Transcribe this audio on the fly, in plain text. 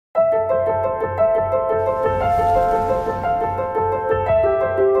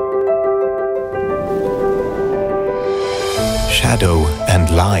shadow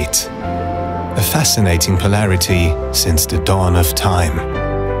and light. A fascinating polarity since the dawn of time.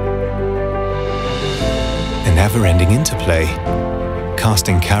 A never-ending interplay,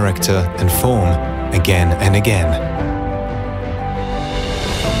 casting character and form again and again.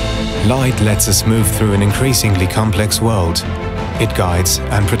 Light lets us move through an increasingly complex world. It guides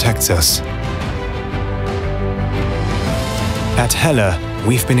and protects us. At Hella,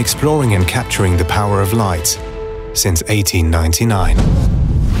 we've been exploring and capturing the power of light since 1899.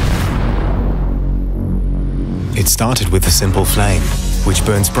 It started with a simple flame, which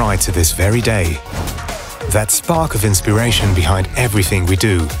burns bright to this very day. That spark of inspiration behind everything we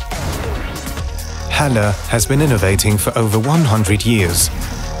do. Hella has been innovating for over 100 years.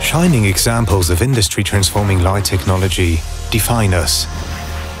 Shining examples of industry-transforming light technology define us.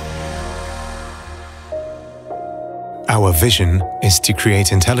 Our vision is to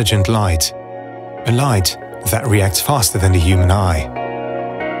create intelligent light, a light that reacts faster than the human eye.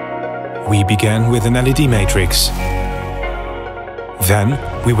 We began with an LED matrix. Then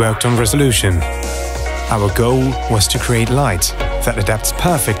we worked on resolution. Our goal was to create light that adapts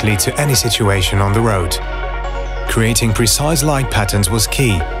perfectly to any situation on the road. Creating precise light patterns was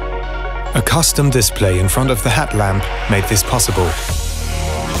key. A custom display in front of the headlamp made this possible.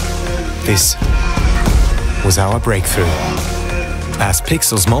 This was our breakthrough. As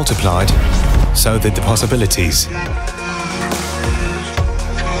pixels multiplied, so did the possibilities.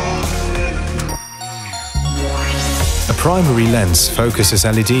 A primary lens focuses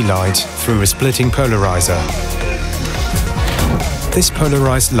LED light through a splitting polarizer. This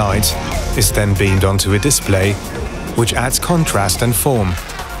polarized light is then beamed onto a display, which adds contrast and form,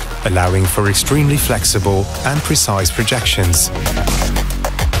 allowing for extremely flexible and precise projections.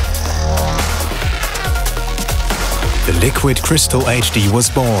 The liquid crystal HD was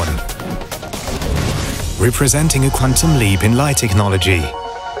born, representing a quantum leap in light technology.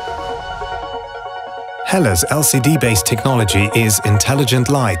 Hella's LCD-based technology is intelligent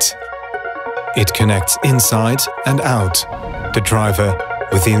light. It connects inside and out, the driver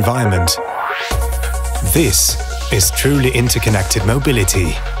with the environment. This is truly interconnected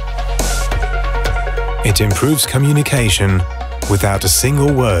mobility. It improves communication without a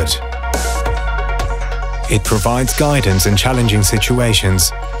single word. It provides guidance in challenging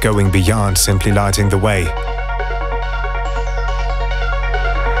situations, going beyond simply lighting the way.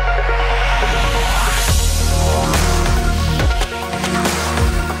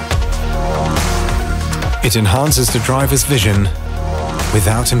 It enhances the driver's vision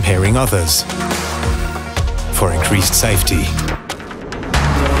without impairing others, for increased safety.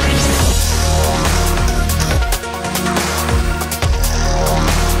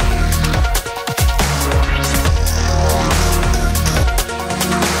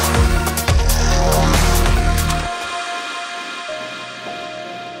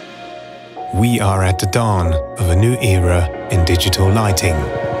 We are at the dawn of a new era in digital lighting.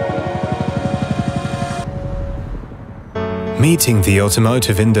 Meeting the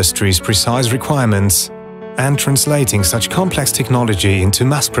automotive industry's precise requirements and translating such complex technology into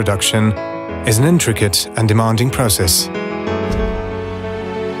mass production is an intricate and demanding process.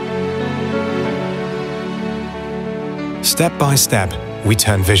 Step by step, we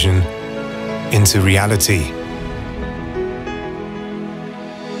turn vision into reality.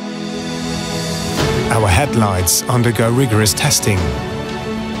 Our headlights undergo rigorous testing,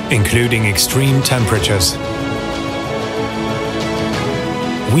 including extreme temperatures.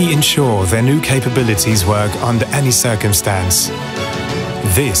 We ensure their new capabilities work under any circumstance.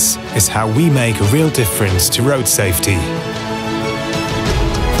 This is how we make a real difference to road safety.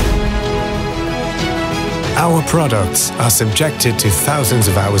 Our products are subjected to thousands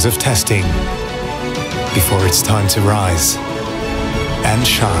of hours of testing before it's time to rise and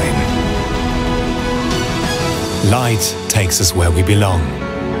shine. Light takes us where we belong,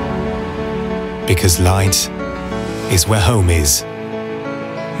 because light is where home is,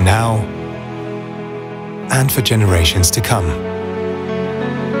 now and for generations to come.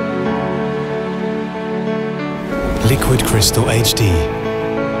 Liquid Crystal HD.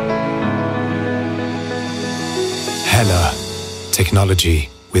 Hella, technology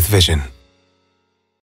with vision.